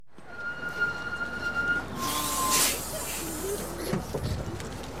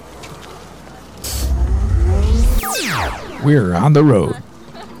We're on the road.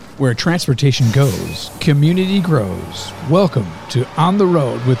 Where transportation goes, community grows. Welcome to On the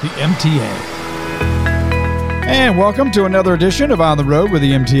Road with the MTA. And welcome to another edition of On the Road with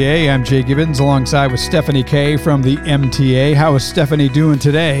the MTA. I'm Jay Gibbons alongside with Stephanie Kay from the MTA. How is Stephanie doing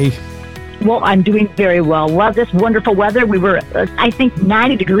today? Well, I'm doing very well. Love this wonderful weather. We were, I think,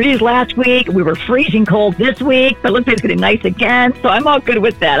 90 degrees last week. We were freezing cold this week, but it looks like it's getting nice again. So I'm all good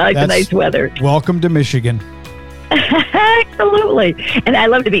with that. I like the nice weather. Welcome to Michigan. Absolutely. And I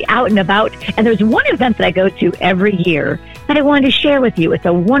love to be out and about. And there's one event that I go to every year that I wanted to share with you. It's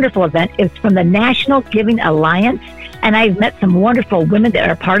a wonderful event. It's from the National Giving Alliance. And I've met some wonderful women that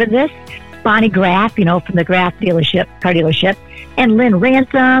are part of this. Bonnie Graff, from the Graff car dealership. And Lynn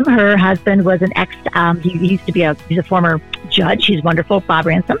Ransom, her husband was an he used to be he's a former judge. He's wonderful, Bob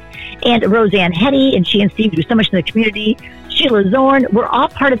Ransom. And Roseanne Hetty, and she and Steve do so much in the community. Sheila Zorn, we're all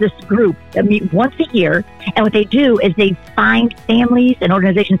part of this group that meet once a year. And what they do is they find families and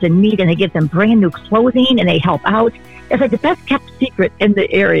organizations in need, and they give them brand new clothing, and they help out. It's like the best kept secret in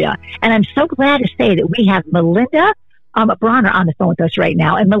the area. And I'm so glad to say that we have Melinda Brauner on the phone with us right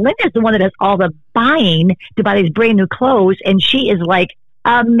now. And Melinda is the one that does all the buying to buy these brand new clothes. And she is like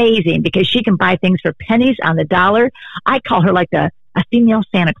amazing because she can buy things for pennies on the dollar. I call her like a female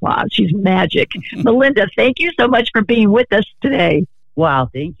Santa Claus. She's magic. Melinda, thank you so much for being with us today. Wow,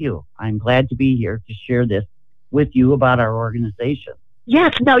 thank you. I'm glad to be here to share this with you about our organization.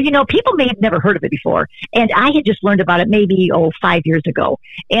 Yes. No, people may have never heard of it before. And I had just learned about it maybe, 5 years ago.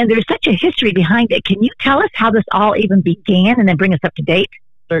 And there's such a history behind it. Can you tell us how this all even began and then bring us up to date?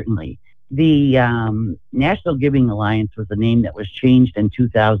 Certainly. The National Giving Alliance was a name that was changed in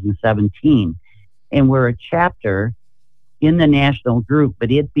 2017. And we're a chapter in the national group,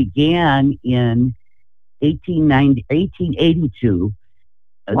 but it began in 1882.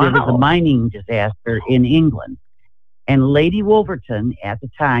 Wow. There was a mining disaster in England. And Lady Wolverton, at the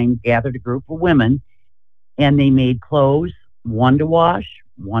time, gathered a group of women, and they made clothes, one to wash,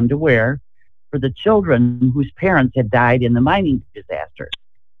 one to wear, for the children whose parents had died in the mining disaster.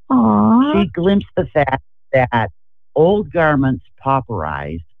 Aww. She glimpsed the fact that old garments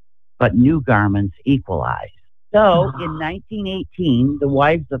pauperized, but new garments equalized. So in 1918, the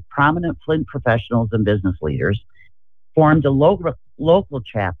wives of prominent Flint professionals and business leaders formed a local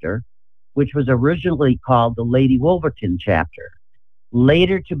chapter, which was originally called the Lady Wolverton chapter,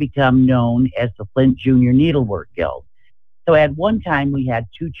 later to become known as the Flint Junior Needlework Guild. So at one time, we had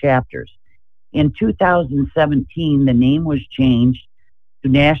two chapters. In 2017, the name was changed to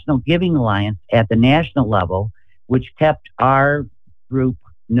National Giving Alliance at the national level, which kept our group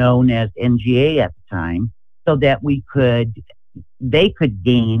known as NGA at the time, so that they could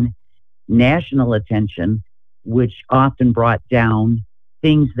gain national attention, which often brought down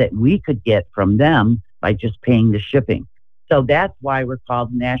things that we could get from them by just paying the shipping. So that's why we're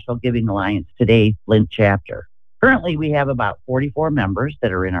called National Giving Alliance today, Flint chapter. Currently, we have about 44 members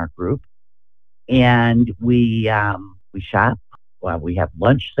that are in our group, and we shop. Well, we have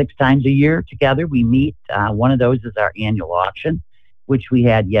lunch 6 times a year together. We meet. One of those is our annual auction, which we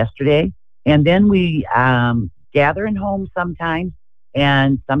had yesterday. And then we gather in homes sometimes,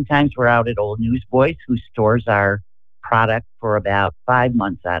 and sometimes we're out at Old Newsboys, who stores our product for about 5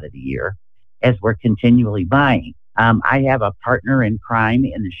 months out of the year as we're continually buying. I have a partner in crime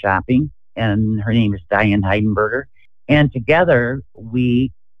in the shopping, and her name is Diane Heidenberger. And together,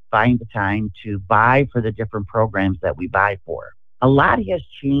 we find the time to buy for the different programs that we buy for. A lot has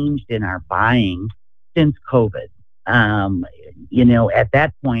changed in our buying since COVID. At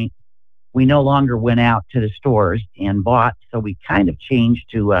that point, we no longer went out to the stores and bought, so we kind of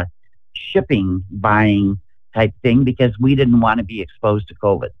changed to a shipping buying type thing because we didn't want to be exposed to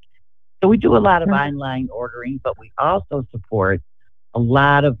COVID. So we do a lot of online ordering, but we also support a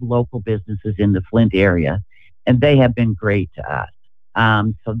lot of local businesses in the Flint area, and they have been great to us.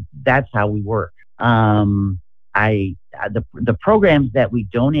 So that's how we work. The programs that we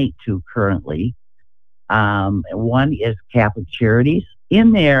donate to currently, one is Catholic Charities.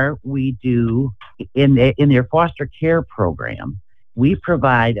 In there, we do, in their foster care program, we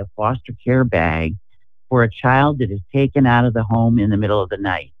provide a foster care bag for a child that is taken out of the home in the middle of the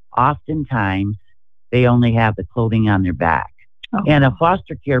night. Oftentimes, they only have the clothing on their back. Oh. And a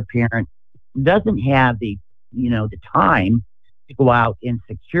foster care parent doesn't have the time to go out and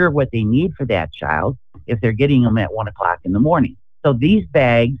secure what they need for that child if they're getting them at 1 o'clock in the morning. So these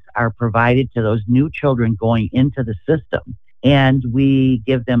bags are provided to those new children going into the system. And we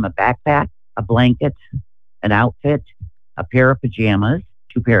give them a backpack, a blanket, an outfit, a pair of pajamas,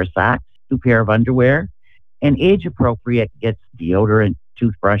 2 pair of socks, 2 pair of underwear, and age-appropriate gets deodorant,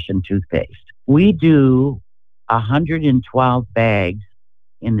 toothbrush, and toothpaste. We do 112 bags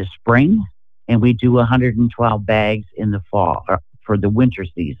in the spring, and we do 112 bags in the fall for the winter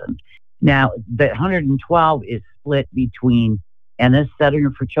season. Now, the 112 is split between Ennis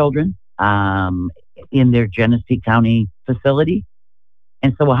Center for Children in their Genesee County facility.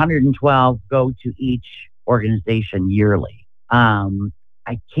 And so 112 go to each organization yearly.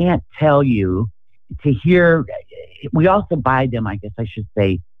 I can't tell you to hear. We also buy them, I guess I should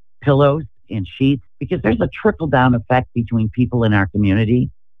say, pillows and sheets, because there's a trickle-down effect between people in our community.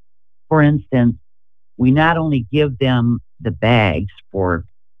 For instance, we not only give them the bags for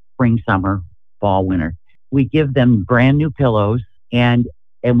spring, summer, fall, winter, we give them brand new pillows, and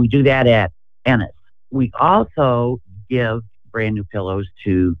we do that at Ennis. We also give brand new pillows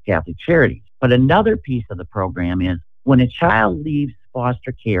to Catholic Charities. But another piece of the program is when a child leaves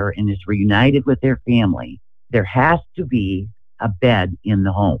foster care and is reunited with their family, there has to be a bed in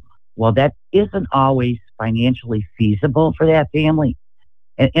the home. Well, that isn't always financially feasible for that family.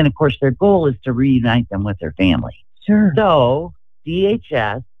 And of course, their goal is to reunite them with their family. Sure. So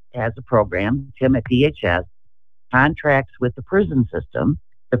DHS has a program. Tim at DHS contracts with the prison system.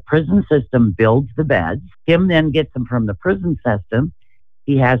 The prison system builds the beds. Tim then gets them from the prison system.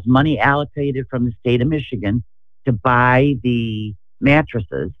 He has money allocated from the state of Michigan to buy the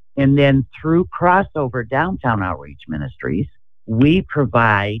mattresses. And then through Crossover Downtown Outreach Ministries, we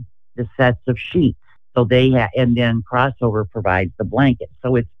provide the sets of sheets. So and then Crossover provides the blankets.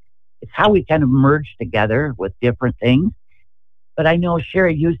 So it's how we kind of merge together with different things. But I know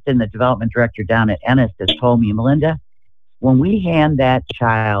Sherry Houston, the development director down at Ennis, has told me, Melinda, when we hand that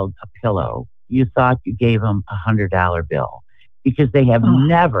child a pillow, you thought you gave them $100 bill, because they have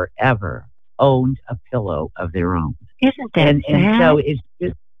never, ever owned a pillow of their own. Isn't that sad? And so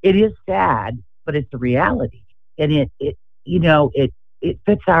it is sad, but it's a reality. And it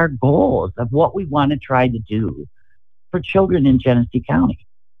fits our goals of what we want to try to do for children in Genesee County,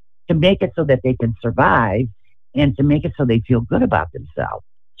 to make it so that they can survive and to make it so they feel good about themselves.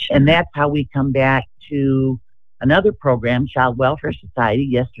 Sure. And that's how we come back to another program, Child Welfare Society.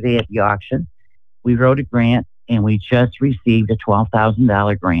 Yesterday at the auction, we wrote a grant, and we just received a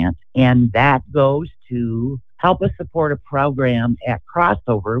 $12,000 grant. And that goes to help us support a program at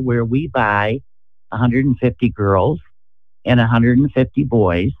Crossover where we buy 150 girls and 150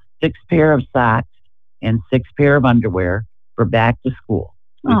 boys 6 pair of socks and 6 pair of underwear for back to school.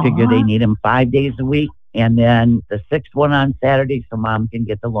 We figure they need them 5 days a week, and then the 6th one on Saturday so mom can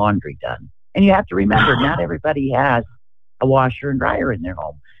get the laundry done. And you have to remember, not everybody has a washer and dryer in their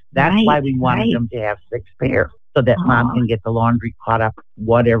home. That's why we wanted them to have 6 pairs, so that mom can get the laundry caught up,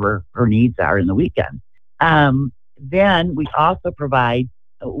 whatever her needs are in the weekend. Then we also provide,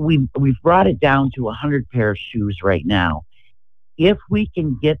 we've brought it down to 100 pair of shoes right now. If we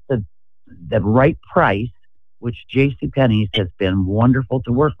can get the right price, which JCPenney's has been wonderful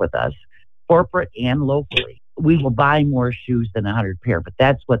to work with us, corporate and locally, we will buy more shoes than 100 pair, but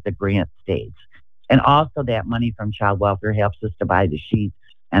that's what the grant states. And also that money from child welfare helps us to buy the sheets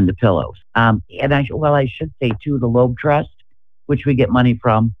and the pillows. And I should say too, the Loeb Trust, which we get money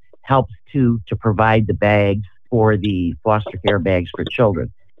from, helps to provide the bags for the foster care bags for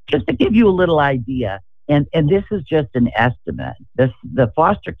children. Just to give you a little idea, and this is just an estimate, the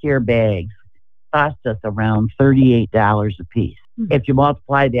foster care bags cost us around $38 a piece. If you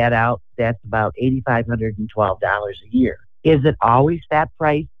multiply that out, that's about $8,512 a year. Is it always that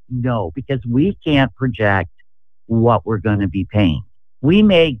price? No, because we can't project what we're going to be paying. We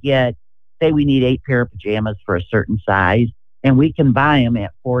may say we need 8 pair of pajamas for a certain size, and we can buy them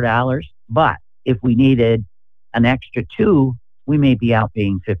at $4. But if we needed an extra 2, we may be out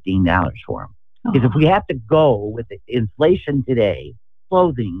paying $15 for them. Because if we have to go with the inflation today,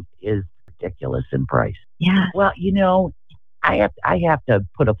 clothing is ridiculous in price. Yeah. Well, I have to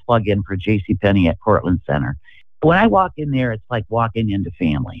put a plug in for JCPenney at Cortland Center. When I walk in there, it's like walking into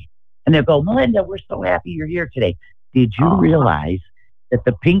family. And they go, Melinda, we're so happy you're here today. Did you realize that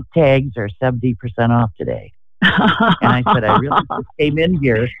the pink tags are 70% off today? And I said, I really just came in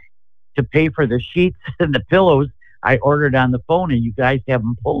here to pay for the sheets and the pillows I ordered on the phone, and you guys have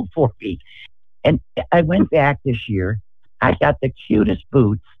them pulled for me. And I went back this year. I got the cutest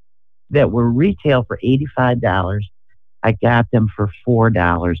boots that were retail for $85. I got them for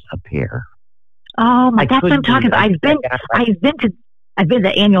 $4 a pair. Oh my, that's what I'm talking about. I've been to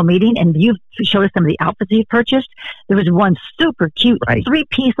the annual meeting, and you've showed us some of the outfits you purchased. There was one super cute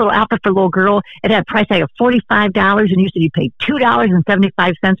 3-piece little outfit for a little girl. It had a price tag of $45, and you said you paid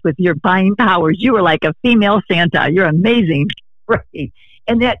 $2.75 with your buying powers. You were like a female Santa. You're amazing. Right.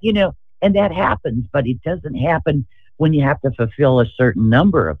 And that happens, but it doesn't happen when you have to fulfill a certain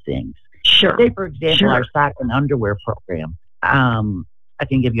number of things. Sure. Say, for example, our sock and underwear program. I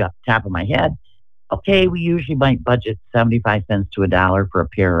can give you off the top of my head. Okay, we usually might budget 75 cents to $1 for a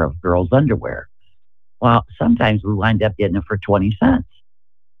pair of girls' underwear. Well, sometimes we wind up getting it for 20 cents.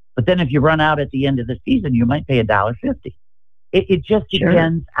 But then if you run out at the end of the season, you might pay $1.50. It just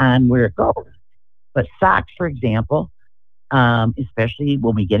depends on where it goes. But socks, for example, especially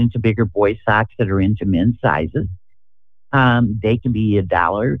when we get into bigger boy socks that are into men's sizes, they can be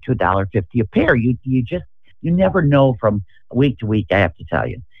 $1 to $1.50 a pair. You never know from week to week, I have to tell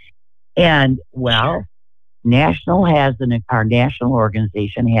you. And well, our national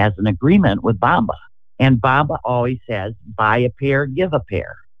organization has an agreement with Bamba. And Bamba always says, buy a pair, give a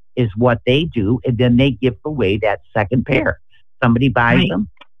pair is what they do. And then they give away that second pair. Somebody buys them,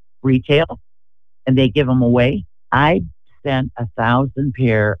 retail, and they give them away. I sent 1,000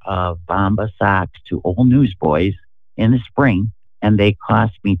 pair of Bamba socks to Old Newsboys in the spring, and they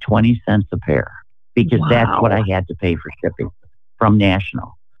cost me 20 cents a pair because that's what I had to pay for shipping from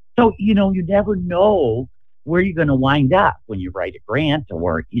National. So, you never know where you're going to wind up when you write a grant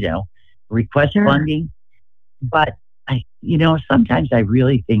or, request funding. But, sometimes I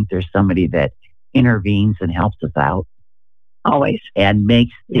really think there's somebody that intervenes and helps us out. Always. And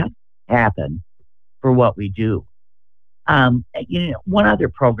makes it happen for what we do. One other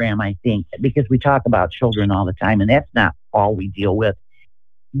program, I think, because we talk about children all the time, and that's not all we deal with.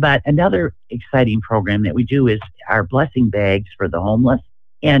 But another exciting program that we do is our blessing bags for the homeless.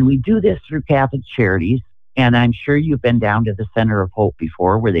 And we do this through Catholic Charities. And I'm sure you've been down to the Center of Hope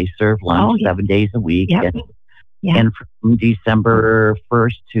before, where they serve lunch 7 days a week. Yep. And from December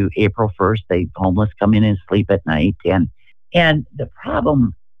 1st to April 1st, the homeless come in and sleep at night. And the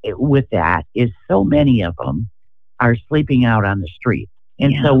problem with that is so many of them are sleeping out on the street.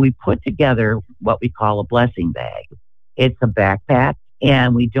 And so we put together what we call a blessing bag. It's a backpack,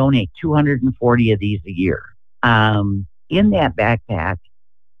 and we donate 240 of these a year. In that backpack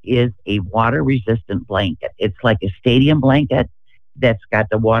is a water-resistant blanket. It's like a stadium blanket that's got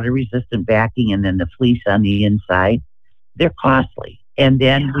the water-resistant backing and then the fleece on the inside. They're costly. And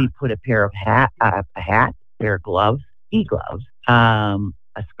then we put a pair of a pair of gloves, ski gloves,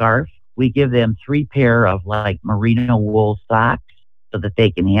 a scarf. We give them 3 pair of like merino wool socks so that they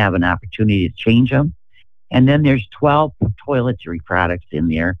can have an opportunity to change them. And then there's 12 toiletry products in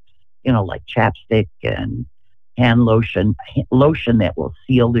there, like chapstick and hand lotion that will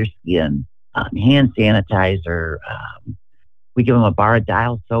seal their skin, hand sanitizer. We give them a bar of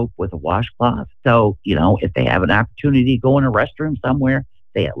dial soap with a washcloth. So, if they have an opportunity to go in a restroom somewhere,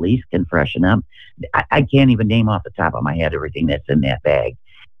 they at least can freshen up. I can't even name off the top of my head everything that's in that bag.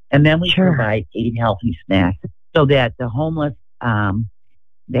 And then we provide 8 healthy snacks so that the homeless,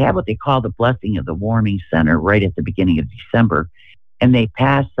 they have what they call the Blessing of the Warming Center right at the beginning of December, and they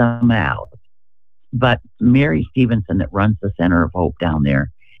pass them out. But Mary Stevenson, that runs the Center of Hope down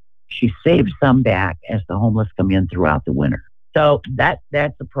there, she saves some back as the homeless come in throughout the winter. So that's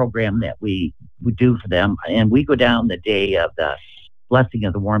a program that we do for them. And we go down the day of the Blessing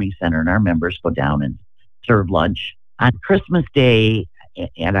of the Warming Center, and our members go down and serve lunch. On Christmas Day,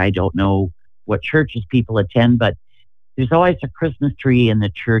 and I don't know what churches people attend, but there's always a Christmas tree in the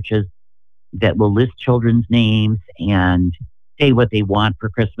churches that will list children's names and say what they want for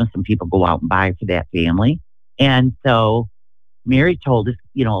Christmas, and people go out and buy for that family. And so Mary told us,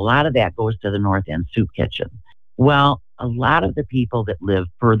 a lot of that goes to the North End Soup Kitchen. Well, a lot of the people that live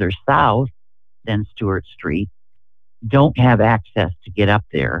further south than Stewart Street don't have access to get up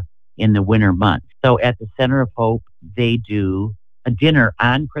there in the winter months. So at the Center of Hope, they do a dinner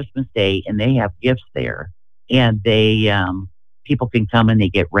on Christmas Day, and they have gifts there. And they people can come and they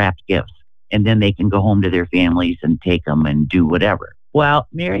get wrapped gifts, and then they can go home to their families and take them and do whatever. Well,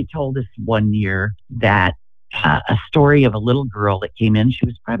 Mary told us one year that a story of a little girl that came in. She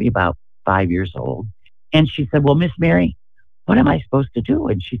was probably about 5 years old. And she said, well, Miss Mary, what am I supposed to do?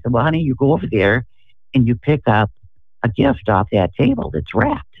 And she said, well, honey, you go over there and you pick up a gift off that table that's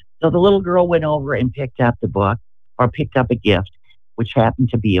wrapped. So the little girl went over and picked up a gift, which happened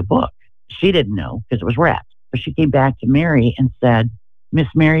to be a book. She didn't know because it was wrapped. But she came back to Mary and said, Miss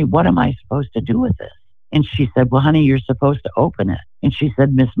Mary, what am I supposed to do with this? And she said, well, honey, you're supposed to open it. And she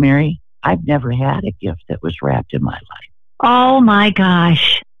said, Miss Mary, I've never had a gift that was wrapped in my life. Oh, my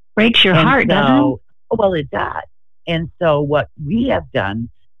gosh. Breaks your heart, doesn't it? Well, it does. And so what we have done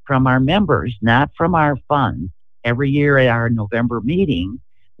from our members, not from our funds, every year at our November meeting,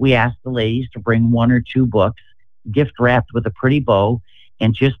 we ask the ladies to bring 1 or 2 books, gift wrapped with a pretty bow,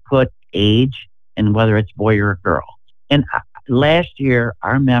 and just put age and whether it's boy or girl. And last year,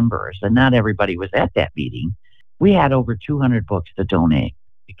 our members, and not everybody was at that meeting, we had over 200 books to donate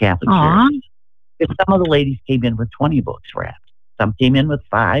Catholic Charities. Because some of the ladies came in with 20 books wrapped. Some came in with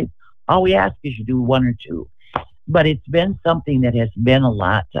 5. All we ask is you do 1 or 2. But it's been something that has been a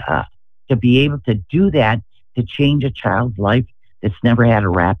lot to us to be able to do that, to change a child's life that's never had a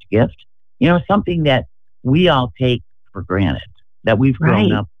wrapped gift. Something that we all take for granted, that we've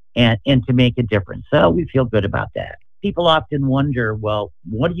grown up and to make a difference. So we feel good about that. People often wonder, well,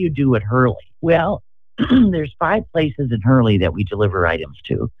 what do you do at Hurley? Well, there's 5 places in Hurley that we deliver items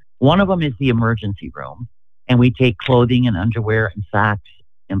to. One of them is the emergency room, and we take clothing and underwear and socks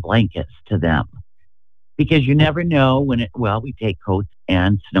and blankets to them. Because you never know we take coats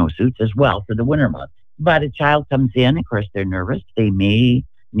and snowsuits as well for the winter months. But a child comes in, of course, they're nervous. They may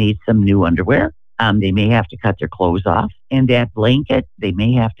need some new underwear. They may have to cut their clothes off. And that blanket, they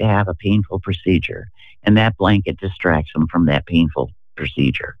may have to have a painful procedure. And that blanket distracts them from that painful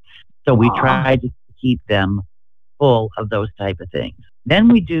procedure. So we try to keep them full of those type of things. Then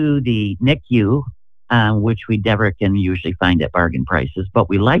we do the NICU, which we never can usually find at bargain prices. But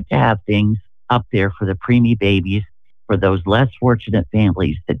we like to have things up there for the preemie babies, for those less fortunate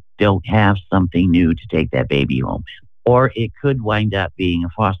families that don't have something new to take that baby home. Or it could wind up being a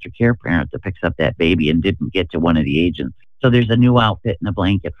foster care parent that picks up that baby and didn't get to one of the agents. So there's a new outfit and a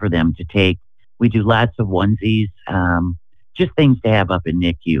blanket for them to take. We do lots of onesies, just things to have up in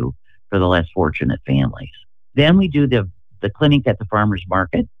NICU for the less fortunate families. Then we do the clinic at the farmer's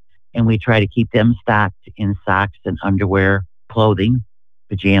market, and we try to keep them stocked in socks and underwear, clothing,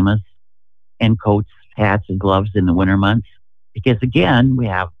 pajamas, and coats, hats, and gloves in the winter months. Because again, we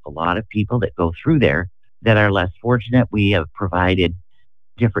have a lot of people that go through there that are less fortunate. We have provided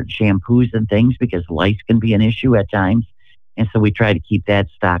different shampoos and things because lice can be an issue at times. And so we try to keep that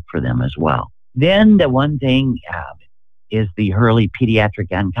stocked for them as well. Then the one thing is the Hurley Pediatric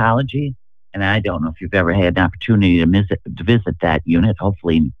Oncology. And I don't know if you've ever had an opportunity to visit that unit.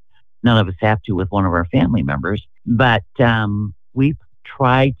 Hopefully none of us have to with one of our family members. But we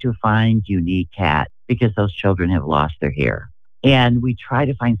try to find unique cats because those children have lost their hair. And we try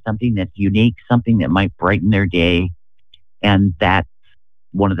to find something that's unique, something that might brighten their day. And that's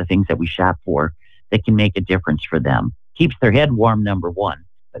one of the things that we shop for that can make a difference for them. Keeps their head warm, number one,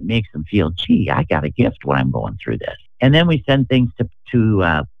 but makes them feel, gee, I got a gift when I'm going through this. And then we send things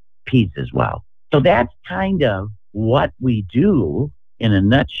to peds as well. So that's kind of what we do in a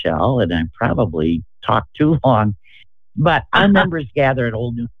nutshell. And I probably talked too long. But our members gather at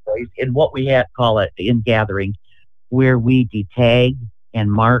Old New Place in what we call it in gathering, where we detag and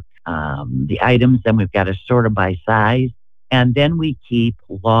mark the items, and we've got to sort them by size. And then we keep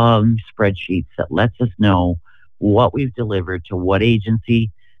long spreadsheets that lets us know what we've delivered to what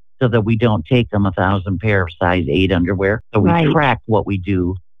agency so that we don't take them 1,000 pair of size 8 underwear. So we track what we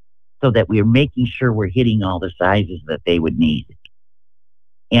do so that we're making sure we're hitting all the sizes that they would need.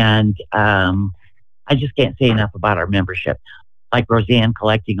 And I just can't say enough about our membership. Like Roseanne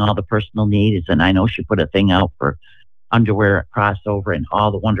collecting all the personal needs, and I know she put a thing out for underwear at Crossover and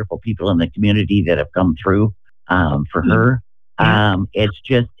all the wonderful people in the community that have come through for her. It's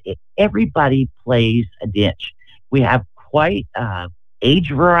just, everybody plays a niche. We have quite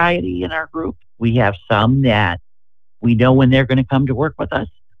age variety in our group. We have some that we know when they're going to come to work with us,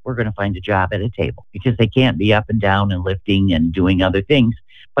 we're going to find a job at a table because they can't be up and down and lifting and doing other things,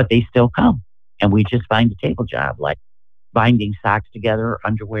 but they still come. And we just find a table job, like binding socks together or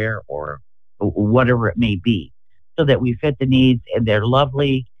underwear or whatever it may be, so that we fit the needs. And they're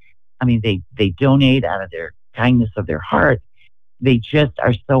lovely. I mean, they donate out of their kindness of their heart. They just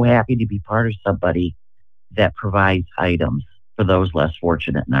are so happy to be part of somebody that provides items for those less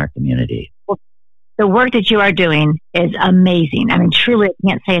fortunate in our community. The work that you are doing is amazing. I mean, truly, I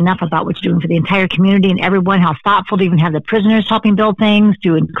can't say enough about what you're doing for the entire community and everyone, how thoughtful to even have the prisoners helping build things,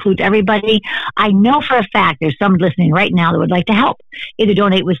 to include everybody. I know for a fact there's someone listening right now that would like to help. Either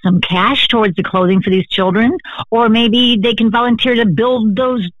donate with some cash towards the clothing for these children, or maybe they can volunteer to build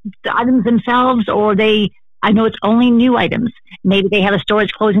those items themselves, or I know it's only new items. Maybe they have a store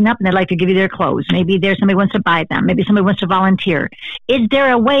that's closing up and they'd like to give you their clothes. Maybe there's somebody wants to buy them. Maybe somebody wants to volunteer. Is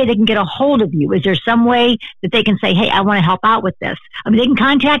there a way they can get a hold of you? Is there some way that they can say, hey, I want to help out with this? I mean, they can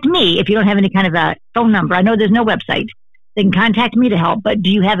contact me if you don't have any kind of a phone number. I know there's no website. They can contact me to help, but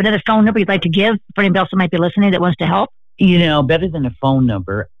do you have another phone number you'd like to give for anybody else that might be listening that wants to help? You know, better than a phone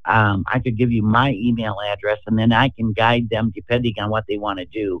number, I could give you my email address, and then I can guide them depending on what they want to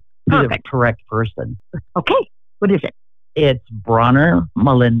do to the correct person. Okay. What is it? It's Brauner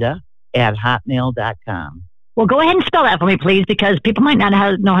Melinda at hotmail.com. Well, go ahead and spell that for me, please, because people might not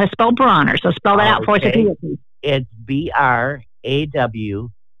know how to spell Brauner. So spell that out for us. It's BRAWNER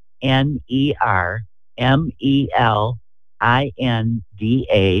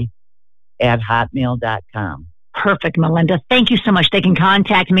melinda@hotmail.com. Perfect, Melinda. Thank you so much. They can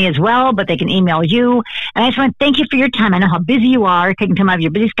contact me as well, but they can email you. And I just want to thank you for your time. I know how busy you are. Taking time out of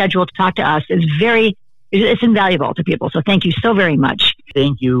your busy schedule to talk to us is it's invaluable to people. So thank you so very much.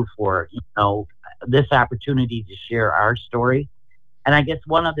 Thank you for, this opportunity to share our story. And I guess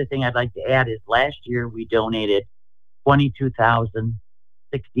one other thing I'd like to add is last year we donated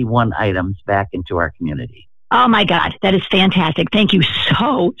 22,061 items back into our community. Oh my God, that is fantastic. Thank you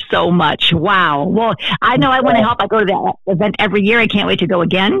so much. Wow. Well, I know I want to help. I go to that event every year. I can't wait to go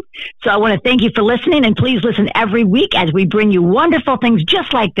again. So I want to thank you for listening, and please listen every week as we bring you wonderful things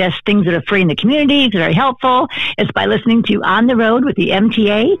just like this, things that are free in the community, very helpful. It's by listening to On the Road with the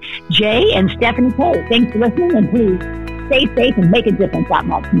MTA, Jay and Stephanie K. Thanks for listening, and please stay safe and make a difference out in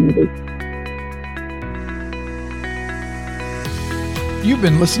that community. You've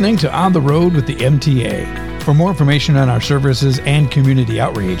been listening to On the Road with the MTA. For more information on our services and community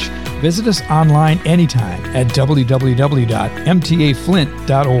outreach, visit us online anytime at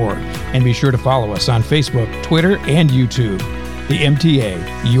www.mtaflint.org, and be sure to follow us on Facebook, Twitter, and YouTube. The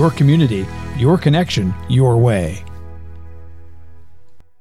MTA, your community, your connection, your way.